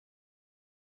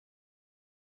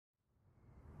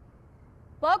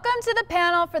Welcome to the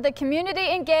panel for the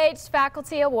Community Engaged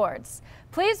Faculty Awards.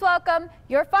 Please welcome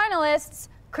your finalists,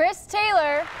 Chris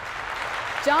Taylor,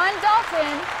 John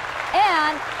Dalton,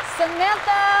 and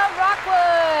Samantha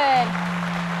Rockwood.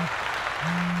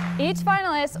 Each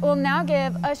finalist will now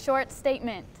give a short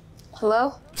statement.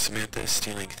 Hello? Samantha is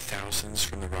stealing thousands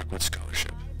from the Rockwood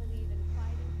Scholarship.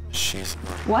 She's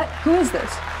lying. What? Who is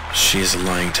this? She's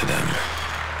lying to them.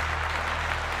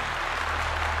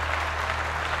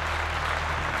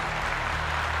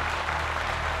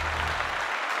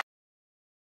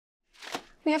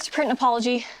 We have to print an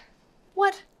apology.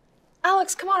 What?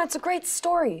 Alex, come on, it's a great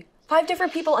story. 5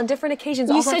 different people on different occasions.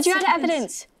 You said you had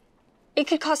evidence. It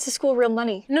could cost the school real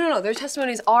money. No, their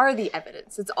testimonies are the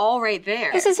evidence. It's all right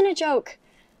there. This isn't a joke.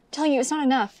 I'm telling you, it's not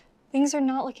enough. Things are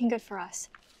not looking good for us.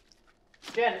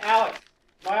 Jen, Alex,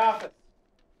 my office.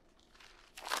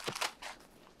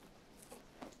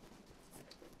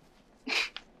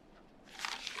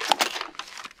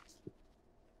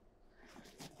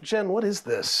 Jen, what is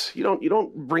this? You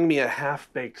don't bring me a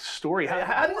half-baked story.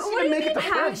 How did this even make it to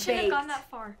print? Shouldn't have gone that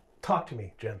far. Talk to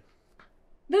me, Jen.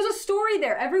 There's a story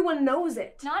there. Everyone knows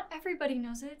it. Not everybody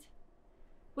knows it.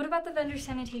 What about the vendor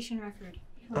sanitation record?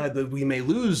 We may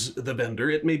lose the vendor.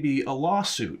 It may be a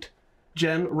lawsuit.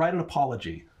 Jen, write an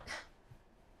apology.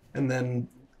 And then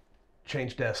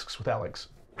change desks with Alex.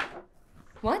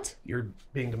 What? You're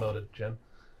being demoted, Jen.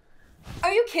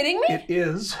 Are you kidding me? It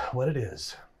is what it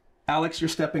is. Alex, you're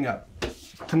stepping up.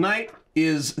 Tonight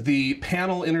is the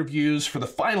panel interviews for the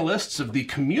finalists of the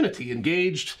Community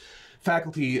Engaged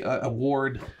Faculty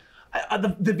Award.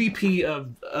 The VP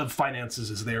of Finances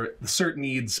is there. The CERT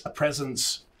needs a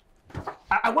presence.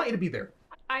 I want you to be there.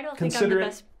 I don't Consider think I'm the it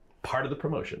best. part of the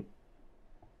promotion.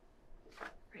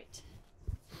 Right.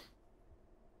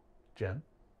 Jen,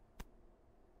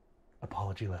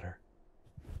 apology letter.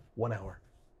 1 hour.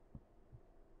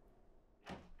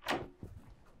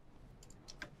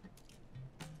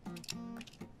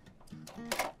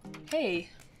 Hey,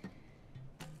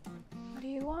 What do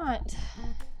you want?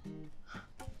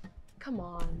 come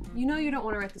on. You know you don't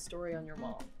want to write the story on your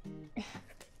wall.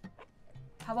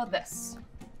 How about this?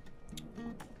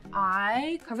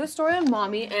 I cover the story on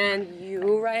Mommy, and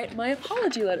you write my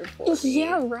apology letter for me.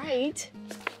 Yeah, right.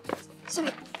 So,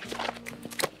 wait.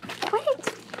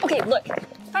 Okay, look,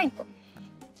 fine.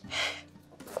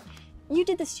 You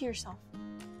did this to yourself.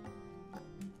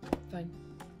 Fine.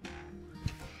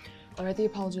 I'll write the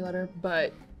apology letter,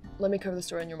 but let me cover the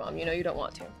story on your mom. You know you don't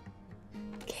want to.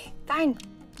 Okay, fine.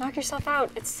 Knock yourself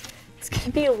out. It's gonna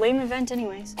be a lame event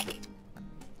anyways.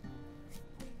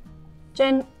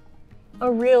 Jen,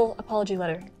 a real apology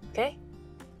letter, okay?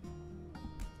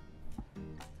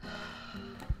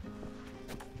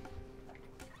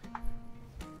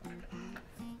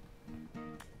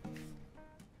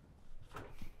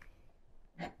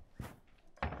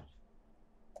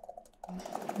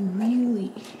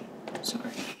 Really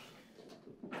sorry.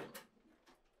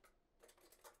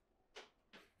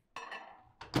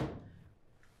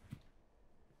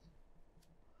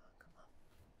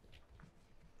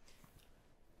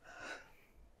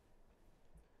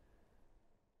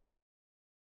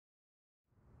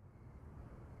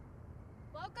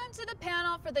 Welcome to the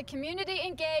panel for the Community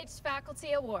Engaged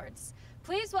Faculty Awards.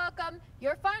 Please welcome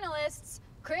your finalists,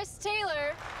 Chris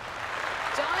Taylor,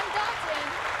 John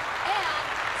Dalton, and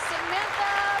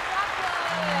Samantha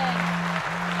Rockwood.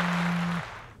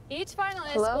 Each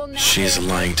finalist will now She's give a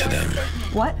lying to short them.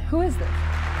 statement. What? Who is this?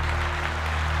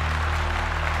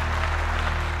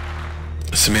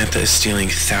 Samantha is stealing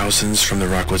thousands from the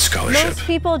Rockwood Scholarship. Most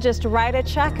people just write a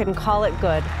check and call it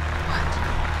good.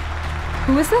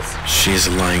 Who is this? She's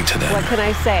lying to them. What can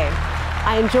I say?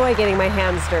 I enjoy getting my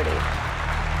hands dirty.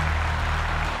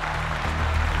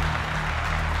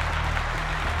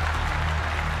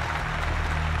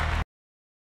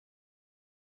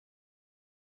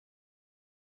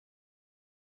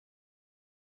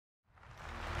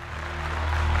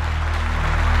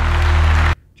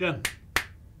 Jen,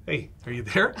 hey, are you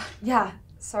there? Yeah,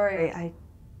 sorry, I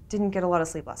didn't get a lot of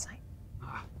sleep last night.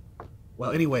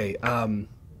 Well, anyway,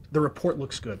 the report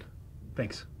looks good.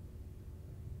 Thanks.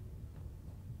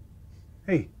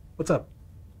 Hey, what's up?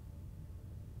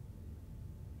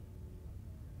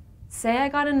 Say I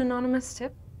got an anonymous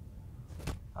tip.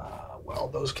 Well,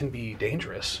 those can be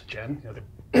dangerous, Jen. You know,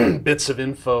 they're bits of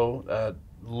info,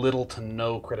 little to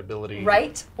no credibility.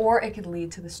 Right? Or it could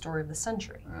lead to the story of the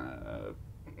century.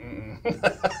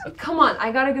 Come on,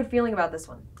 I got a good feeling about this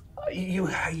one. You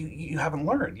haven't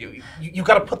learned. You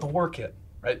got to put the work in,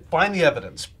 right? Find the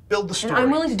evidence, build the story. And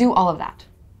I'm willing to do all of that.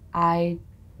 I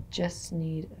just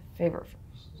need a favor first.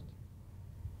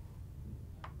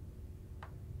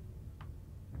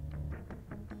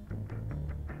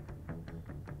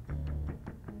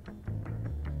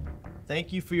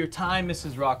 Thank you for your time,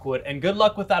 Mrs. Rockwood, and good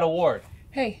luck with that award.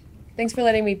 Hey, thanks for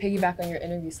letting me piggyback on your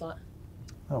interview slot.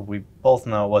 Oh, we both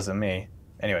know it wasn't me.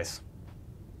 Anyways,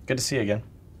 good to see you again.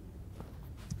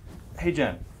 Hey,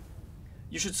 Jen.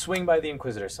 You should swing by the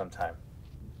Inquisitor sometime.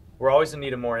 We're always in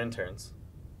need of more interns.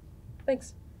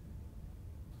 Thanks.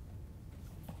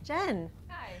 Jen.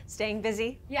 Hi. Staying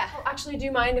busy? Yeah. Oh, actually, do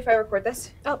you mind if I record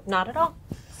this? Oh, not at all.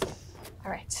 All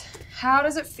right. How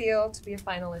does it feel to be a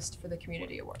finalist for the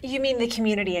Community Award? You mean the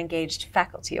Community Engaged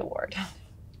Faculty Award?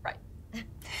 Right.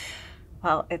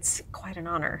 Well, it's quite an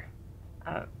honor.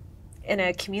 In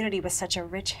a community with such a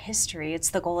rich history,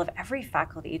 it's the goal of every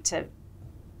faculty to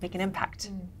make an impact.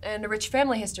 And a rich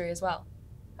family history as well.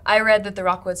 I read that the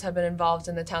Rockwoods have been involved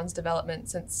in the town's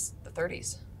development since the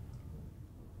 30s.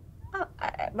 Oh,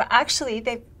 but actually,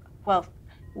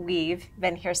 we've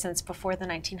been here since before the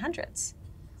 1900s.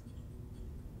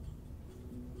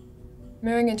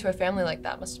 Marrying into a family like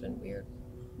that must have been weird.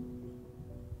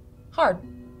 Hard.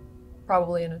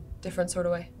 Probably in a different sort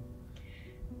of way.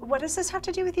 What does this have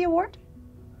to do with the award?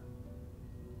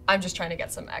 I'm just trying to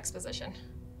get some exposition.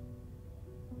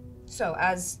 So,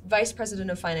 as Vice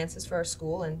President of Finances for our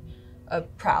school and a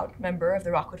proud member of the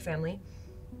Rockwood family,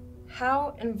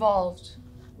 how involved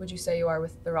would you say you are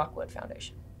with the Rockwood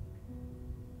Foundation?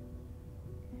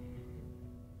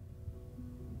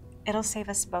 It'll save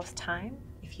us both time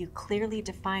if you clearly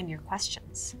define your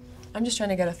questions. I'm just trying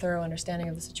to get a thorough understanding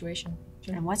of the situation.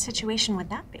 And what situation would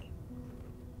that be?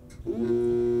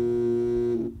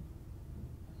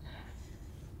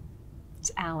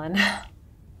 It's Alan.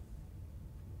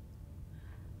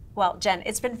 Well, Jen,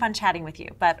 it's been fun chatting with you,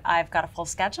 but I've got a full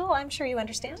schedule. I'm sure you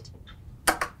understand.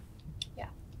 Yeah.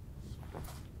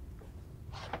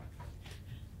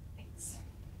 Thanks.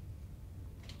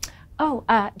 Oh,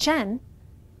 Jen,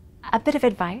 a bit of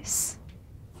advice.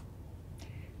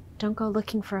 Don't go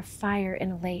looking for a fire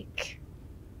in a lake.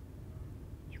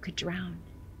 You could drown.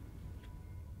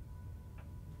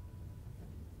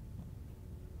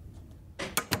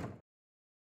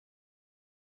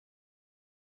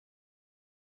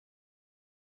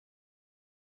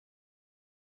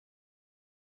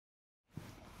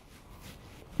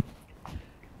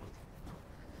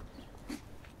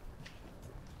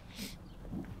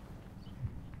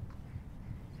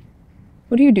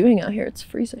 What are you doing out here? It's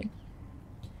freezing.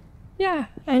 Yeah,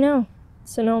 I know.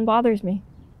 So no one bothers me.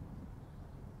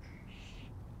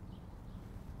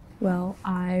 Well,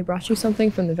 I brought you something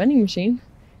from the vending machine.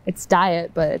 It's diet,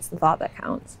 but it's the thought that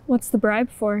counts. What's the bribe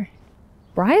for?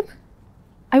 Bribe?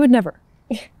 I would never.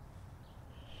 Okay.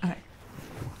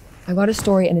 I got a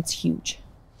story and it's huge.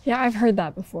 Yeah, I've heard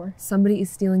that before. Somebody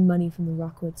is stealing money from the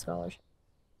Rockwood Scholarship.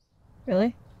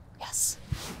 Really? Yes.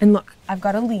 And look, I've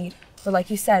got a lead, but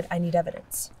like you said, I need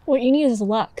evidence. What you need is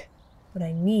luck. What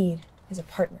I need is a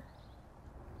partner.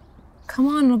 Come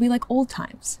on, it'll be like old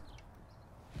times.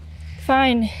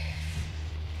 Fine.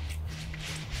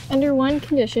 Under one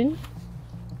condition,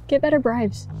 get better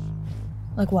bribes.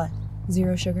 Like what?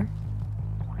 0 sugar?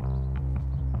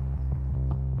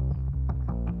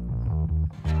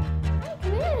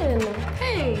 Come in.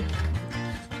 Hey.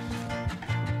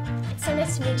 It's so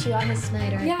nice to meet you. I'm Miss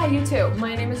Snyder. Yeah, you too.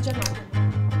 My name is Jen.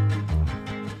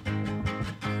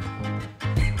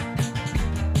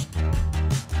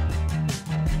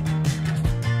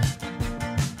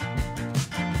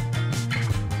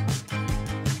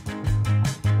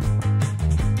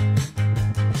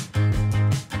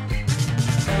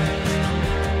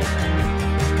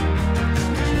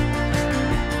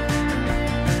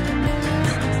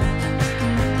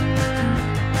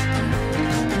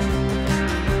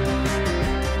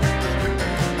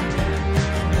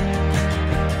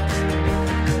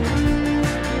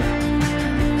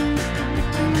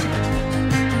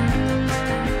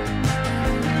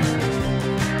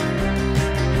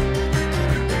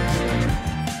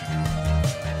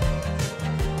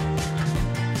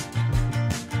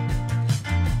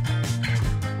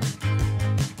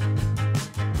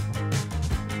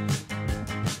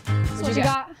 What you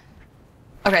got?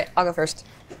 Okay, I'll go first.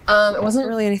 It wasn't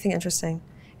really anything interesting.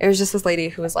 It was just this lady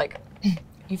who was like,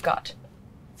 you've got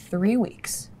 3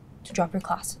 weeks to drop your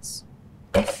classes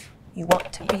if you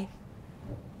want to be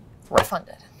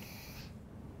refunded.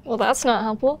 Well, that's not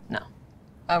helpful. No.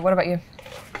 What about you?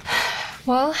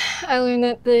 Well, I learned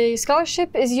that the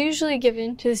scholarship is usually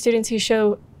given to the students who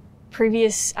show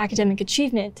previous academic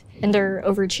achievement and are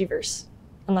overachievers,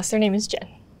 unless their name is Jen.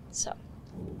 So,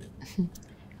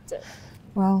 that's it.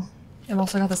 Well, I've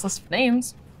also got this list of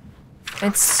names.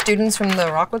 It's students from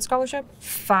the Rockwood Scholarship.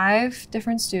 5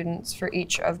 different students for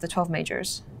each of the 12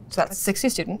 majors. So that's 60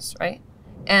 students, right?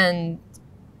 And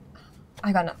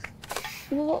I got nothing.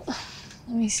 Well,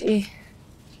 Let me see.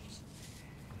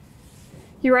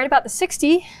 You're right about the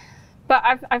 60, but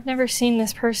I've never seen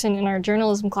this person in our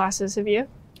journalism classes, have you?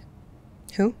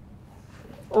 Who?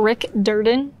 Rick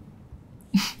Durden.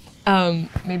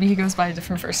 Maybe he goes by a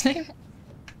different first name?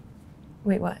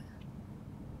 Wait, what?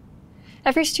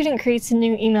 Every student creates a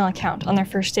new email account on their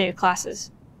first day of classes.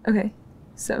 Okay,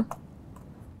 so?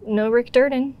 No Rick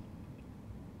Durden.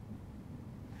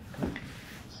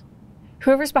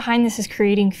 Whoever's behind this is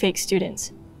creating fake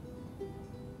students.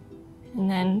 And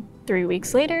then 3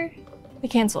 weeks later, they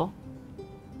cancel.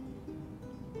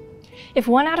 If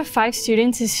 1 out of 5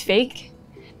 students is fake,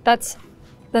 that's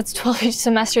 12 each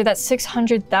semester, that's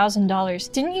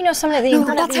 $600,000. Didn't you know someone at the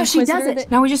No, that's how she does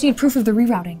it. Now we just need proof of the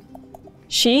rerouting.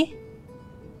 She?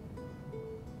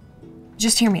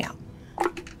 Just hear me out.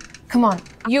 Come on,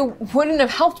 you wouldn't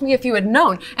have helped me if you had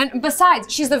known. And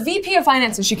besides, she's the VP of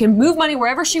Finances. She can move money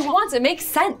wherever she wants. It makes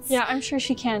sense. Yeah, I'm sure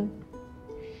she can.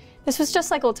 This was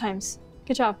just like old times.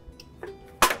 Good job.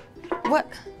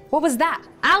 What was that?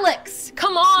 Alex,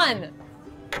 come on!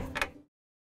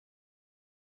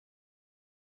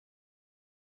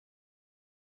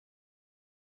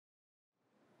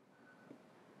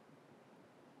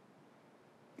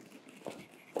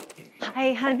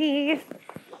 Hi, honey.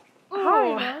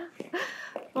 Hi.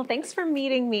 Well, thanks for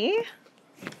meeting me.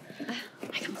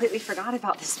 I completely forgot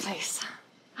about this place.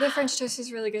 The French toast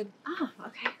is really good. Oh,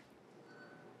 okay.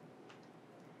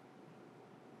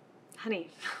 Honey,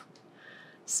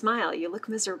 smile. You look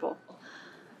miserable.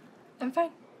 I'm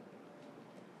fine.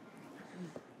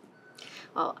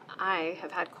 Well, I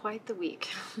have had quite the week.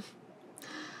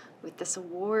 With this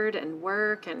award and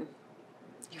work and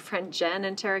your friend Jen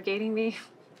interrogating me.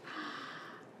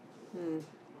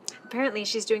 Apparently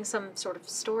she's doing some sort of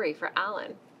story for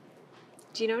Alan.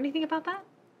 Do you know anything about that?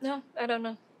 No, I don't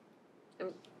know.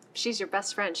 She's your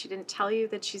best friend. She didn't tell you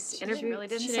that she's interviewed? Really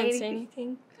didn't say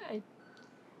anything.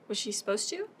 Was she supposed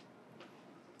to?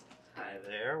 Hi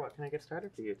there. What can I get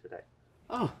started for you today?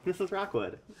 Oh, Mrs.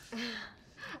 Rockwood.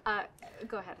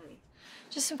 Go ahead, honey.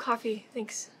 Just some coffee,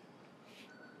 thanks.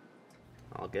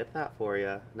 I'll get that for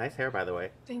you. Nice hair, by the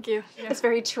way. Thank you. Yeah. It's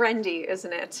very trendy,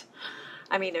 isn't it?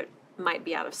 I mean, it might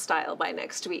be out of style by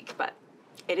next week, but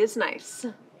it is nice.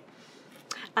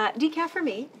 Decaf for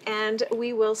me, and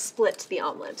we will split the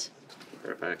omelet.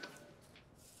 Perfect.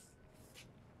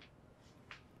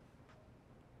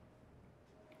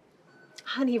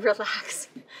 Honey, relax.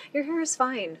 Your hair is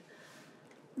fine.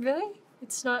 Really?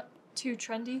 It's not too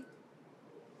trendy?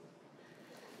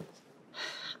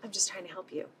 I'm just trying to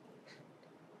help you.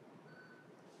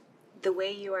 The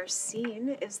way you are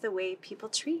seen is the way people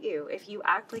treat you. If you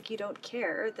act like you don't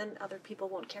care, then other people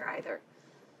won't care either.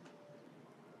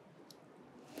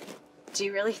 Do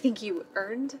you really think you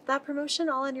earned that promotion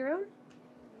all on your own?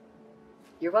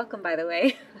 You're welcome, by the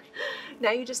way.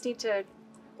 Now you just need to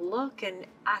look and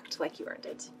act like you earned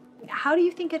it. How do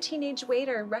you think a teenage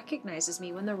waiter recognizes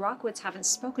me when the Rockwoods haven't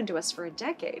spoken to us for a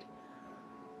decade?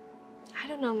 I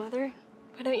don't know, Mother.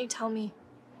 Why don't you tell me?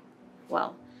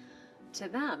 Well, to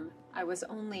them, I was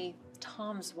only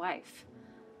Tom's wife.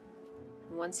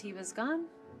 Once he was gone,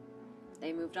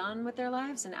 they moved on with their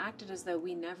lives and acted as though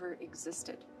we never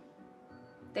existed.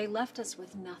 They left us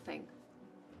with nothing.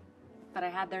 But I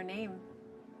had their name,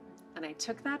 and I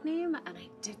took that name and I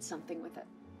did something with it.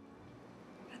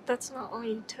 But that's not all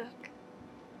you took.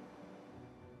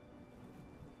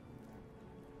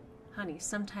 Honey,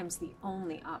 sometimes the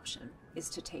only option is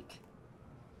to take.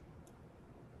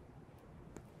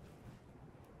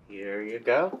 Here you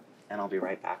go. And I'll be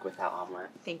right back with that omelet.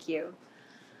 Thank you.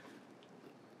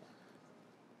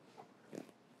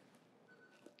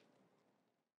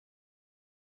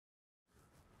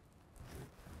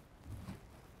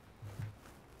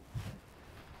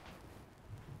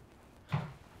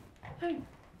 Hey.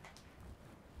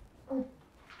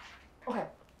 Okay.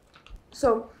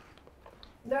 So,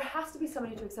 there has to be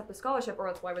somebody to accept the scholarship, or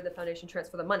else why would the foundation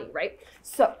transfer the money, right?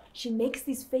 So, she makes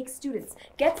these fake students,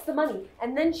 gets the money,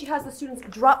 and then she has the students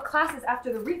drop classes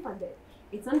after the refund date.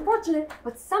 It's unfortunate,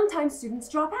 but sometimes students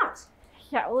drop out.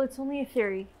 Yeah, well, it's only a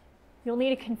theory. You'll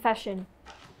need a confession.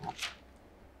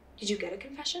 Did you get a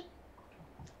confession?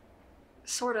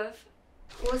 Sort of.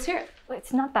 Well, let's hear it. But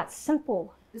it's not that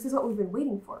simple. This is what we've been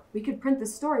waiting for. We could print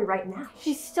this story right now.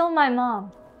 She's still my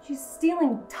mom. She's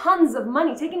stealing tons of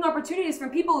money, taking opportunities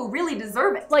from people who really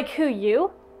deserve it. Like who,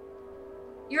 you?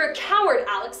 You're a coward,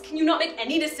 Alex. Can you not make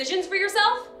any decisions for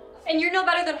yourself? And you're no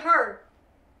better than her.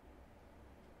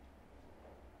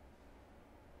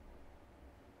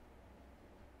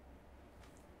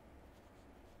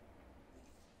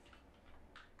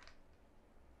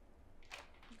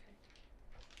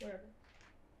 Whatever.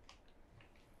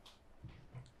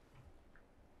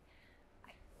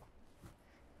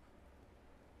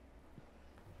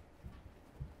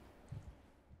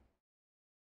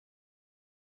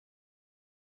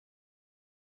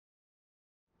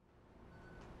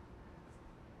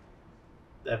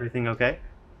 everything okay?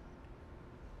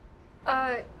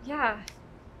 Yeah.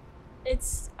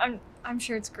 I'm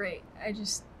sure it's great.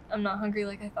 I'm not hungry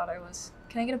like I thought I was.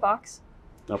 Can I get a box?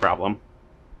 No problem.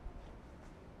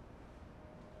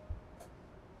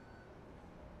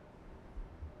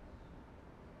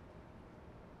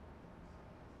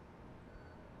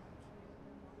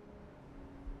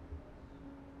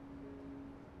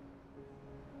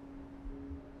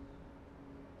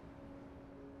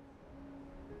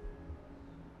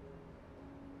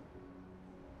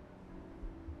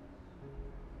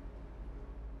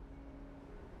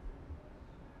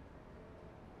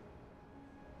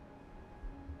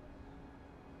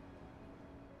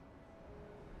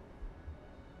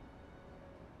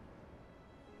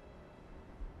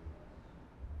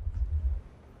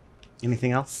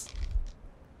 Anything else?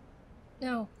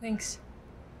 No, thanks.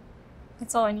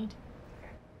 That's all I need.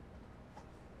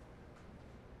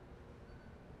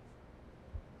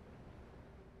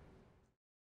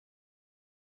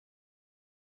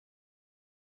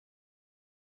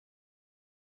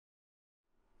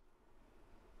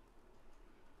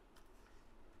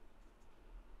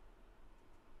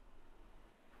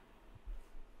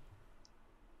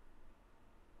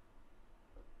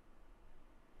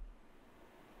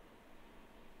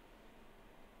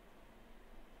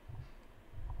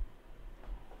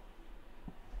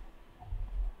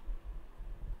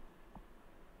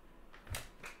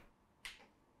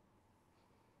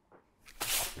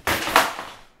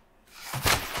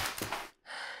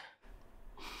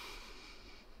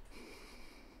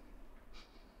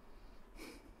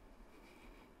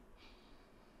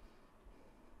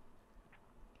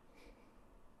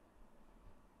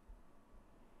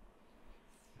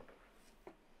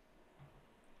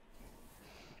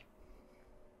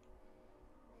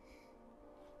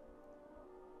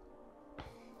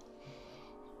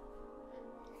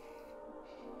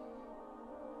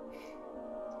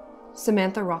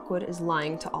 Samantha Rockwood is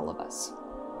lying to all of us.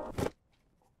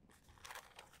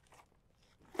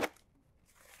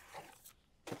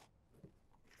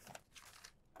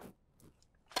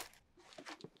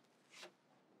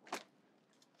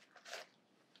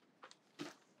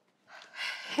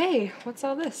 Hey, what's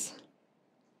all this?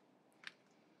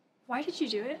 Why did you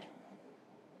do it?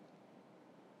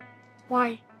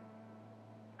 Why?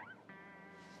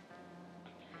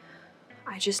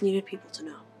 I just needed people to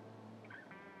know.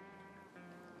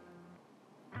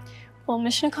 Well,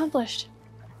 mission accomplished.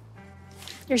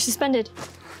 You're suspended.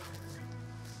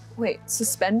 Wait,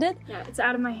 suspended? Yeah, it's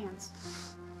out of my hands.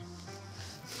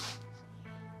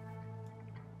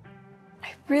 I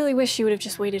really wish you would have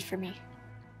just waited for me.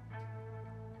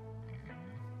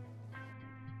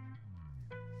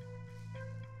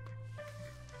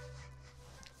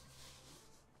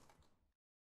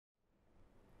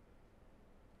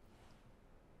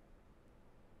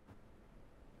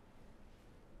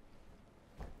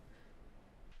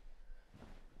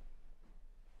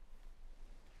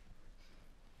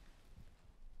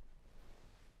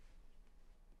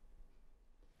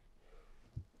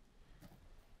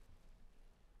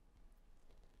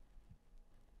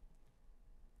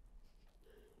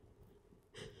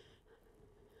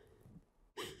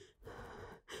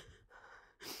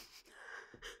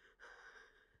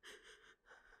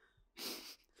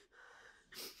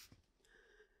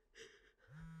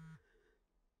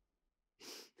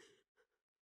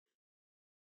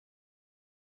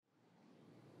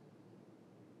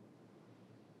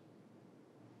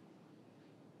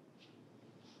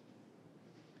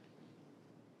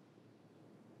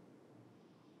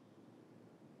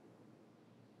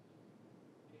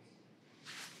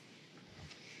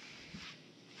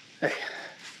 Hey,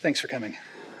 thanks for coming.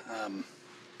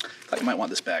 Thought you might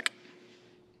want this back.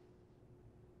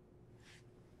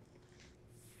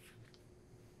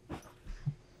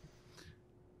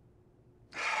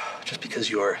 Just because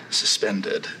you're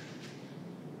suspended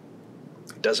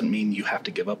doesn't mean you have to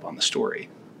give up on the story.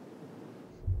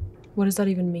 What does that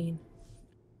even mean?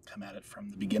 Come at it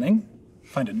from the beginning,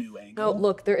 find a new angle. No,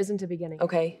 look, there isn't a beginning,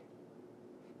 okay?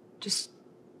 Just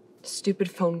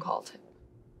stupid phone call.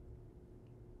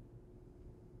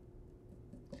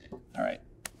 All right,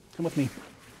 come with me.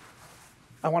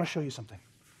 I want to show you something.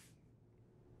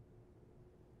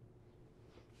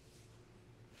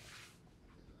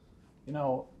 You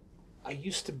know, I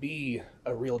used to be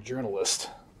a real journalist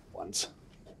once.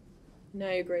 Now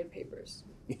you grade papers.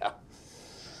 Yeah.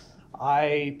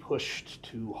 I pushed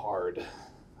too hard.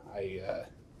 I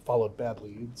followed bad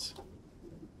leads.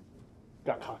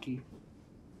 Got cocky.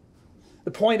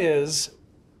 The point is,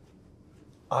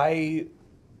 I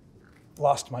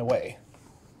lost my way.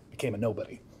 Became a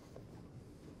nobody.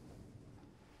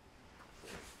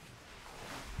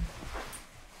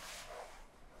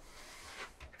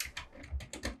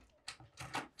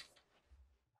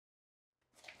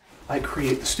 I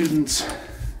create the students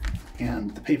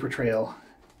and the paper trail.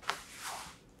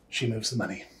 She moves the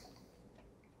money.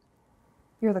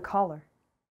 You're the caller.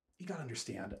 You gotta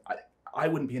understand, I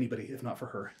wouldn't be anybody if not for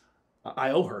her.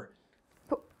 I owe her.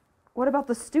 But what about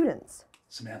the students?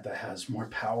 Samantha has more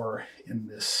power in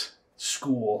this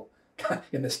school,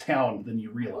 in this town, than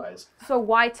you realize. So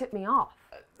why tip me off?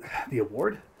 The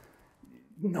award?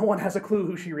 No one has a clue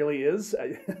who she really is.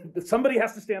 Somebody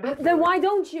has to stand up. Then why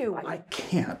don't you? I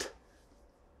can't.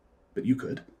 But you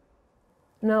could.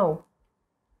 No.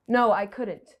 No, I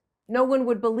couldn't. No one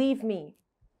would believe me.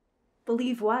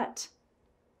 Believe what?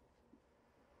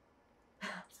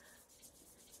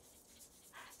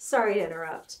 Sorry to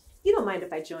interrupt. You don't mind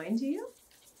if I join, do you?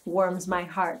 Warms my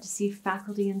heart to see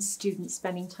faculty and students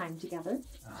spending time together.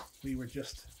 Oh, we were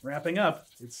just wrapping up.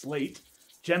 It's late.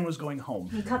 Jen was going home.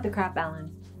 You cut the crap,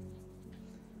 Alan.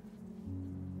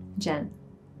 Jen,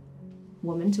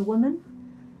 woman to woman,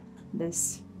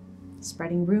 this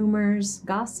spreading rumors,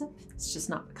 gossip, it's just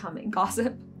not becoming.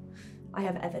 Gossip? I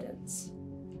have evidence.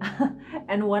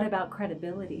 And what about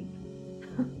credibility?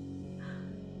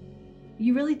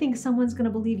 You really think someone's gonna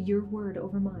believe your word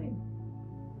over mine?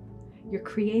 You're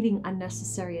creating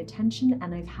unnecessary attention,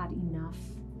 and I've had enough.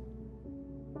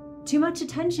 Too much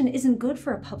attention isn't good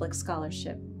for a public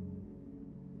scholarship.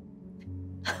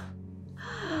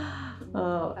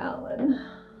 Oh, Alan.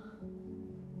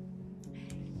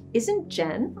 Isn't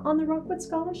Jen on the Rockwood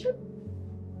Scholarship?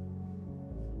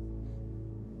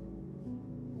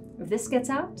 If this gets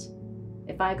out,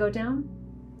 if I go down,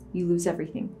 you lose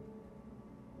everything.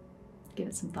 Give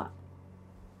it some thought.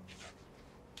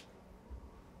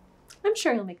 I'm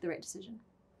sure you'll make the right decision.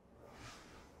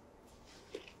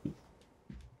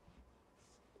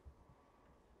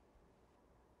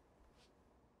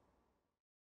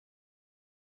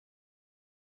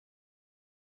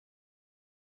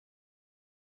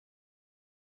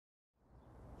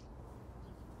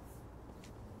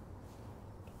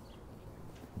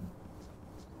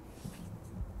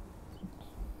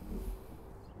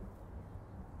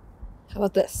 How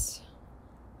about this?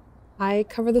 I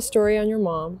cover the story on your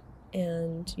mom,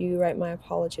 and you write my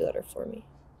apology letter for me.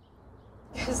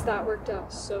 Because that worked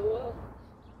out so well.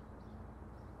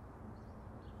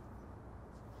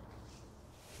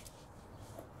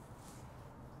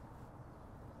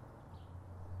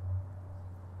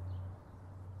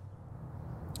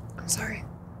 I'm sorry.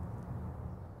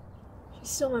 She's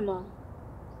still my mom.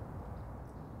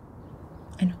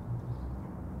 I know.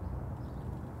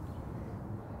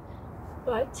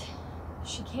 But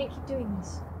she can't keep doing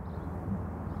this.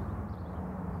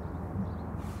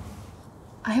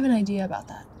 I have an idea about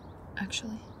that,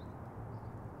 actually.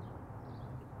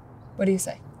 What do you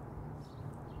say?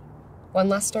 One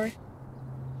last story?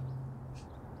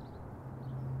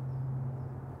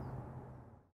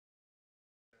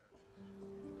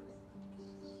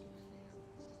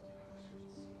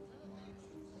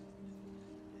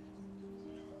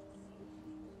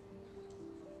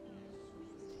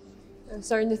 I'm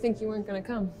starting to think you weren't gonna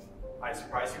come. I'm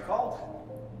surprised you called.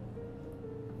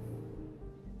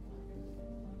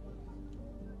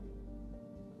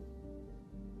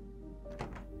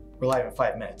 We're live in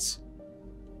 5 minutes.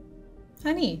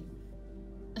 Honey,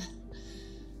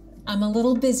 I'm a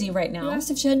little busy right now. You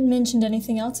asked if she hadn't mentioned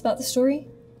anything else about the story?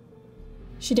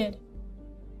 She did.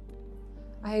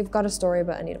 I've got a story,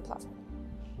 but I need a platform.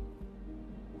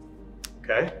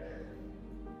 Okay.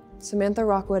 Samantha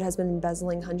Rockwood has been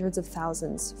embezzling hundreds of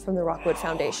thousands from the Rockwood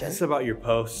Foundation. Is this about your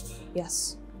post?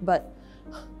 Yes, but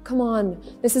come on,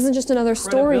 this isn't just another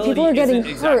story. People are getting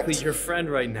isn't hurt. exactly your friend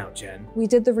right now, Jen. We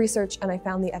did the research and I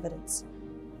found the evidence.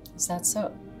 Is that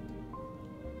so?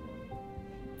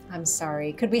 I'm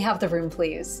sorry. Could we have the room,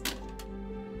 please?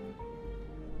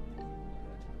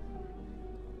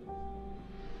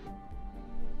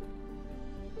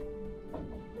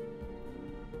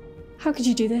 How could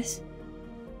you do this?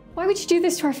 Why would you do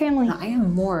this to our family? I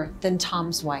am more than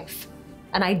Tom's wife,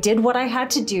 and I did what I had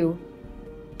to do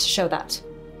to show that.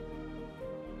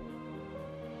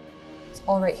 It's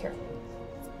all right here.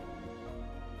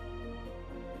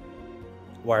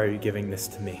 Why are you giving this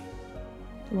to me?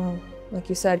 Well, like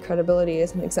you said, credibility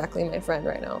isn't exactly my friend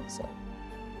right now, so.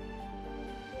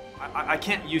 I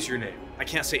can't use your name. I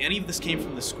can't say any of this came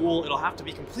from the school. It'll have to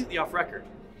be completely off record.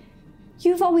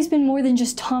 You've always been more than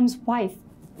just Tom's wife.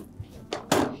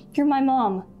 You're my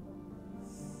mom.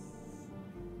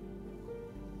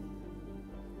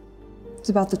 It's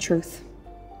about the truth,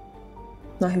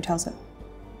 not who tells it.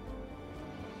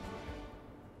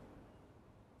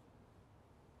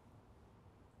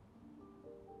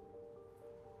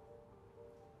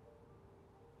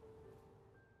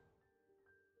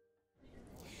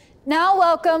 Now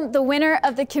welcome the winner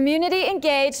of the Community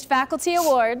Engaged Faculty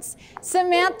Awards,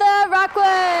 Samantha Rockwood.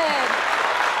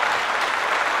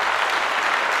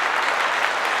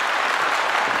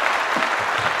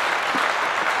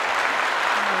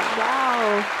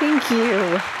 Wow, thank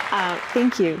you.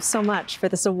 Thank you so much for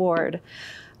this award.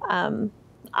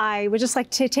 I would just like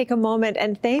to take a moment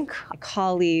and thank my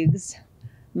colleagues,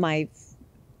 my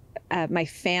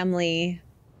family.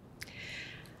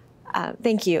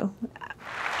 Thank you.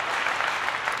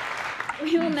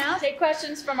 We will now take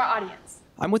questions from our audience.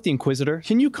 I'm with the Inquisitor.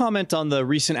 Can you comment on the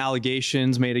recent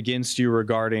allegations made against you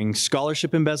regarding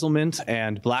scholarship embezzlement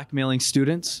and blackmailing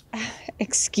students?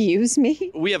 Excuse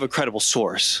me? We have a credible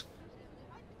source.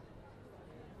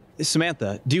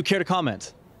 Samantha, do you care to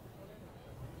comment?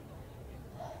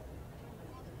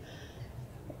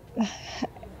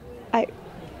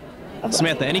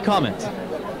 Samantha, any comment?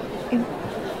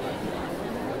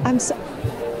 I'm so...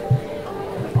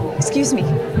 Excuse me.